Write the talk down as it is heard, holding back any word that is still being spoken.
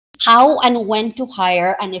How and when to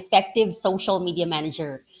hire an effective social media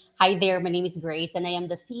manager. Hi there, my name is Grace, and I am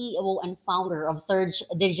the CEO and founder of Surge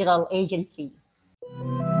Digital Agency.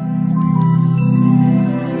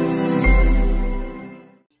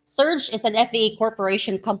 Surge is an FBA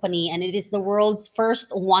corporation company, and it is the world's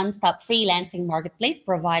first one-stop freelancing marketplace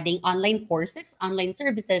providing online courses, online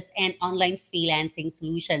services, and online freelancing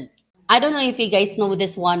solutions. I don't know if you guys know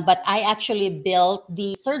this one, but I actually built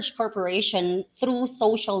the Surge Corporation through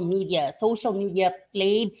social media. Social media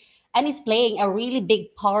played and is playing a really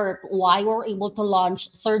big part why we're able to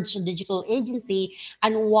launch Surge Digital Agency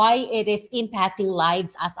and why it is impacting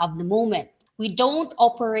lives as of the moment. We don't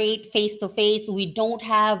operate face to face. We don't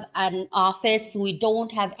have an office. We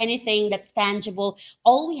don't have anything that's tangible.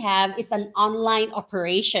 All we have is an online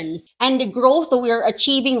operations. And the growth that we're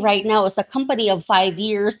achieving right now as a company of 5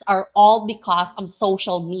 years are all because of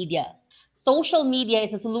social media. Social media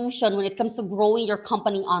is a solution when it comes to growing your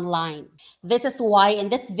company online. This is why in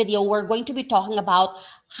this video, we're going to be talking about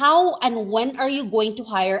how and when are you going to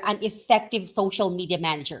hire an effective social media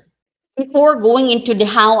manager. Before going into the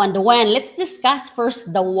how and the when, let's discuss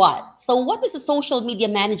first the what. So, what is a social media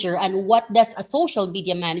manager and what does a social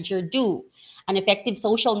media manager do? An effective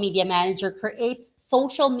social media manager creates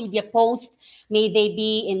social media posts, may they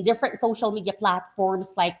be in different social media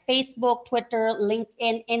platforms like Facebook, Twitter,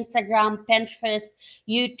 LinkedIn, Instagram, Pinterest,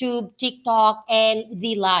 YouTube, TikTok, and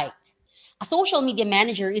the like. A social media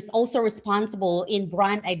manager is also responsible in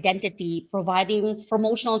brand identity, providing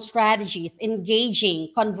promotional strategies, engaging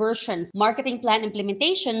conversions, marketing plan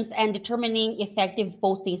implementations, and determining effective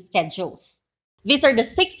posting schedules. These are the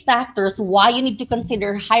 6 factors why you need to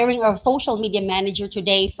consider hiring a social media manager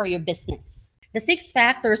today for your business. The 6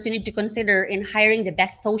 factors you need to consider in hiring the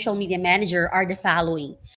best social media manager are the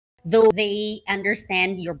following. Though they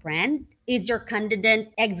understand your brand, is your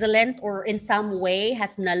candidate excellent or in some way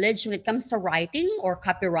has knowledge when it comes to writing or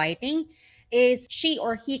copywriting? Is she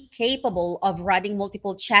or he capable of running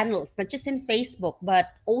multiple channels, not just in Facebook, but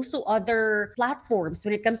also other platforms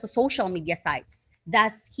when it comes to social media sites?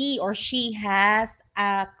 Does he or she has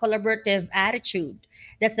a collaborative attitude?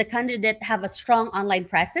 Does the candidate have a strong online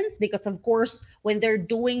presence? Because of course, when they're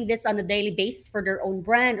doing this on a daily basis for their own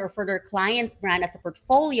brand or for their client's brand as a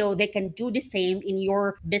portfolio, they can do the same in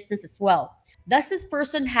your business as well. Does this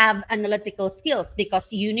person have analytical skills?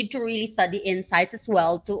 Because you need to really study insights as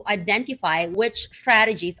well to identify which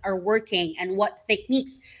strategies are working and what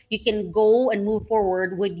techniques you can go and move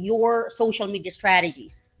forward with your social media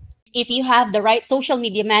strategies. If you have the right social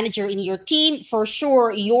media manager in your team, for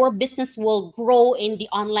sure your business will grow in the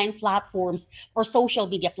online platforms or social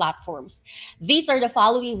media platforms. These are the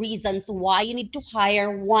following reasons why you need to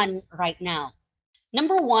hire one right now.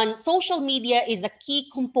 Number one, social media is a key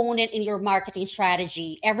component in your marketing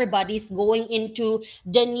strategy. Everybody's going into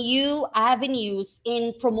the new avenues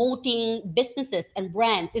in promoting businesses and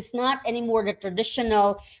brands. It's not anymore the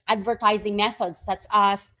traditional advertising methods, such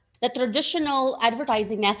as the traditional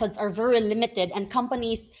advertising methods are very limited, and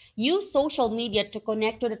companies use social media to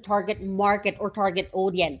connect to the target market or target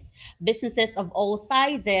audience. Businesses of all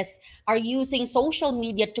sizes are using social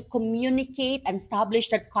media to communicate and establish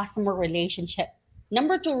that customer relationship.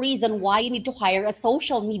 Number two reason why you need to hire a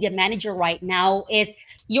social media manager right now is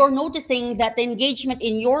you're noticing that the engagement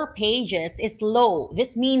in your pages is low.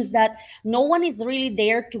 This means that no one is really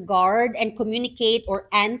there to guard and communicate or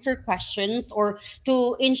answer questions or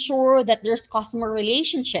to ensure that there's customer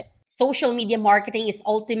relationship. Social media marketing is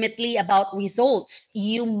ultimately about results.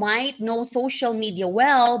 You might know social media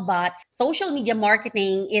well, but social media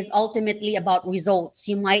marketing is ultimately about results.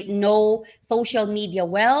 You might know social media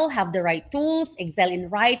well, have the right tools, excel in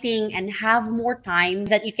writing, and have more time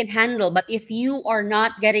that you can handle. But if you are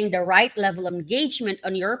not getting the right level of engagement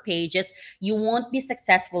on your pages, you won't be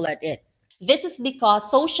successful at it. This is because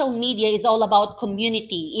social media is all about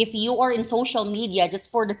community. If you are in social media just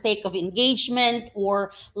for the sake of engagement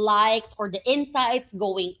or likes or the insights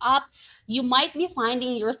going up, you might be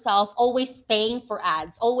finding yourself always paying for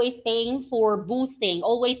ads, always paying for boosting,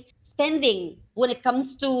 always spending when it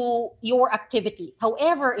comes to your activities.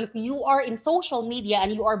 However, if you are in social media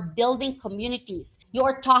and you are building communities, you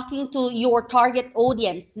are talking to your target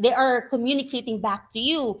audience, they are communicating back to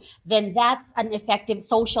you, then that's an effective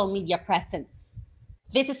social media presence.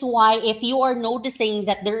 This is why if you are noticing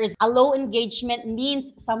that there is a low engagement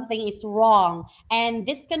means something is wrong. And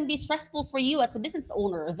this can be stressful for you as a business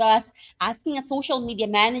owner. Thus, asking a social media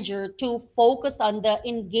manager to focus on the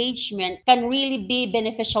engagement can really be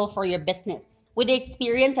beneficial for your business. With the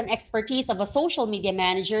experience and expertise of a social media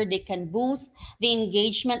manager, they can boost the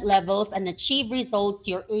engagement levels and achieve results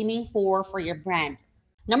you're aiming for your brand.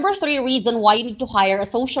 Number three reason why you need to hire a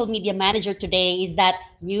social media manager today is that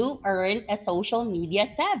you aren't a social media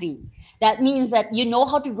savvy. That means that you know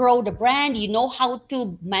how to grow the brand, you know how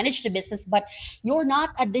to manage the business, but you're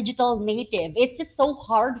not a digital native. It's just so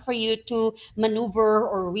hard for you to maneuver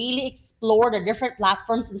or really explore the different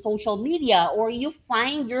platforms in social media, or you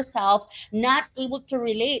find yourself not able to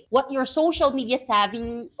relate what your social media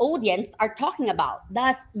savvy audience are talking about.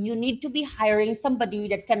 Thus, you need to be hiring somebody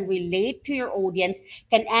that can relate to your audience,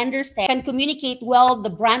 can understand, can communicate well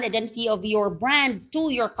the brand identity of your brand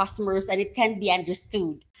to your customers, and it can be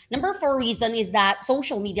understood. Number four reason is that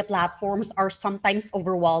social media platforms are sometimes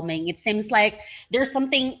overwhelming. It seems like there's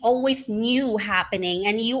something always new happening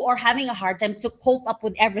and you are having a hard time to cope up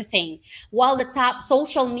with everything. While the top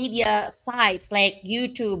social media sites like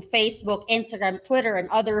YouTube, Facebook, Instagram, Twitter, and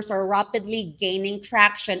others are rapidly gaining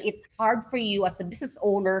traction, it's hard for you as a business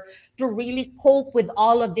owner to really cope with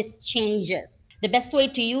all of these changes. The best way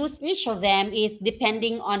to use each of them is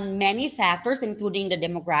depending on many factors, including the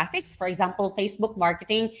demographics. For example, Facebook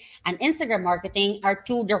marketing and Instagram marketing are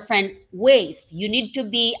two different ways. You need to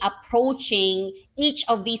be approaching each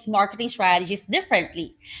of these marketing strategies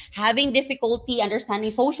differently. Having difficulty understanding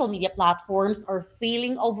social media platforms or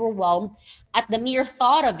feeling overwhelmed at the mere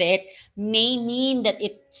thought of it may mean that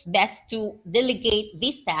it's best to delegate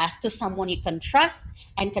these tasks to someone you can trust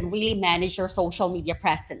and can really manage your social media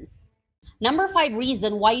presence. Number five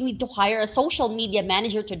reason why you need to hire a social media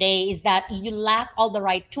manager today is that you lack all the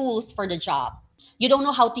right tools for the job. You don't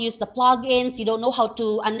know how to use the plugins, you don't know how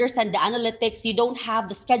to understand the analytics, you don't have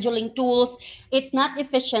the scheduling tools. It's not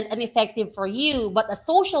efficient and effective for you, but a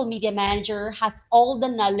social media manager has all the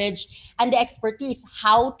knowledge and the expertise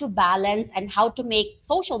how to balance and how to make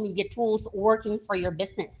social media tools working for your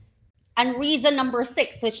business. And reason number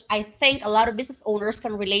six, which I think a lot of business owners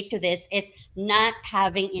can relate to this, is not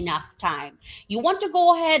having enough time. You want to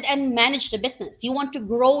go ahead and manage the business. You want to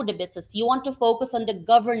grow the business. You want to focus on the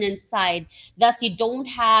governance side. Thus, you don't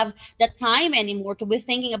have the time anymore to be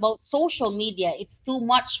thinking about social media. It's too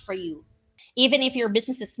much for you. Even if your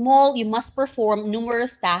business is small, you must perform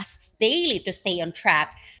numerous tasks daily to stay on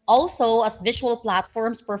track. Also, as visual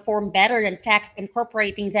platforms perform better than text,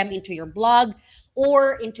 incorporating them into your blog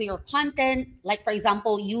or into your content, like for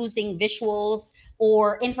example, using visuals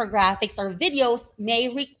or infographics or videos, may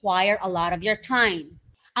require a lot of your time.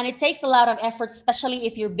 And it takes a lot of effort, especially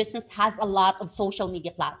if your business has a lot of social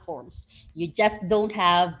media platforms. You just don't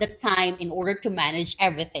have the time in order to manage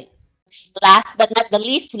everything. Last but not the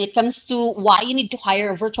least, when it comes to why you need to hire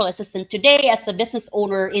a virtual assistant today as a business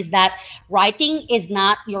owner, is that writing is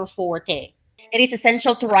not your forte. It is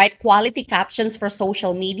essential to write quality captions for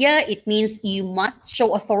social media. It means you must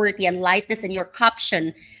show authority and lightness in your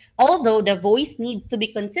caption. Although the voice needs to be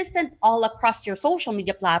consistent all across your social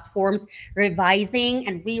media platforms, revising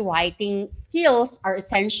and rewriting skills are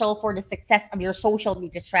essential for the success of your social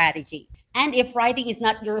media strategy. And if writing is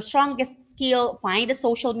not your strongest skill, find a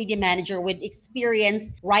social media manager with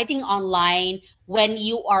experience writing online when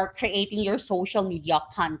you are creating your social media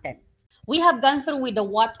content. We have gone through with the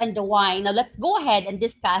what and the why. Now let's go ahead and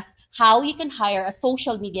discuss how you can hire a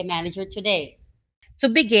social media manager today. To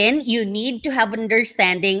begin, you need to have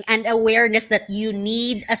understanding and awareness that you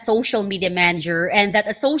need a social media manager and that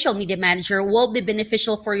a social media manager will be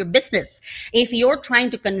beneficial for your business. If you're trying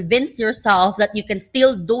to convince yourself that you can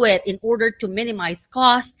still do it in order to minimize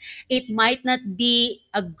costs, it might not be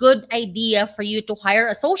a good idea for you to hire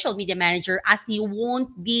a social media manager, as you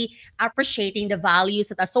won't be appreciating the values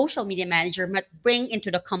that a social media manager might bring into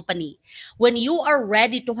the company. When you are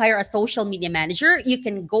ready to hire a social media manager, you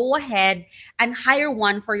can go ahead and hire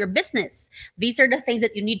one for your business. These are the things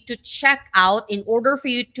that you need to check out in order for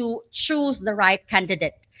you to choose the right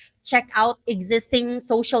candidate. Check out existing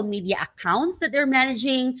social media accounts that they're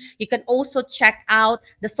managing. You can also check out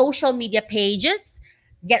the social media pages,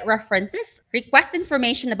 get references, request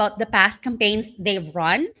information about the past campaigns they've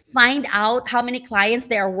run, find out how many clients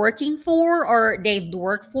they are working for or they've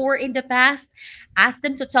worked for in the past, ask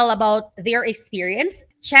them to tell about their experience,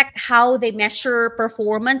 check how they measure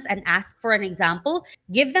performance and ask for an example,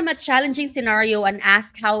 give them a challenging scenario and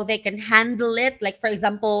ask how they can handle it, like for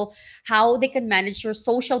example, how they can manage your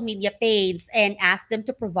social media page, and ask them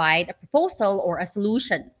to provide a proposal or a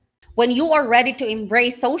solution. When you are ready to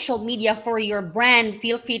embrace social media for your brand,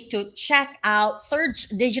 feel free to check out Surge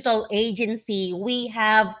Digital Agency. We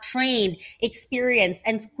have trained, experienced,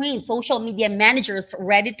 and screened social media managers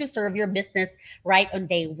ready to serve your business right on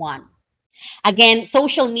day one. Again,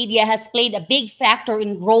 social media has played a big factor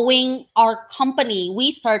in growing our company.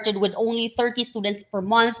 We started with only 30 students per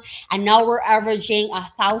month, and now we're averaging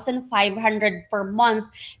 1,500 per month.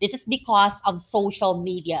 This is because of social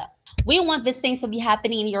media. We want these things to be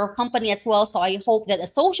happening in your company as well. So I hope that a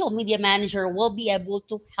social media manager will be able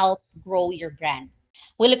to help grow your brand.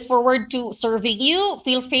 We look forward to serving you.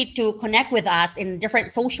 Feel free to connect with us in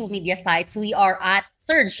different social media sites. We are at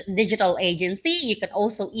Surge Digital Agency. You can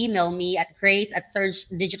also email me at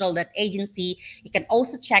grace@surgedigital.agency. You can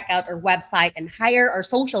also check out our website and hire our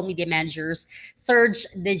social media managers,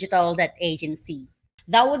 surgedigital.agency.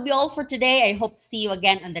 That would be all for today. I hope to see you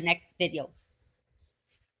again on the next video.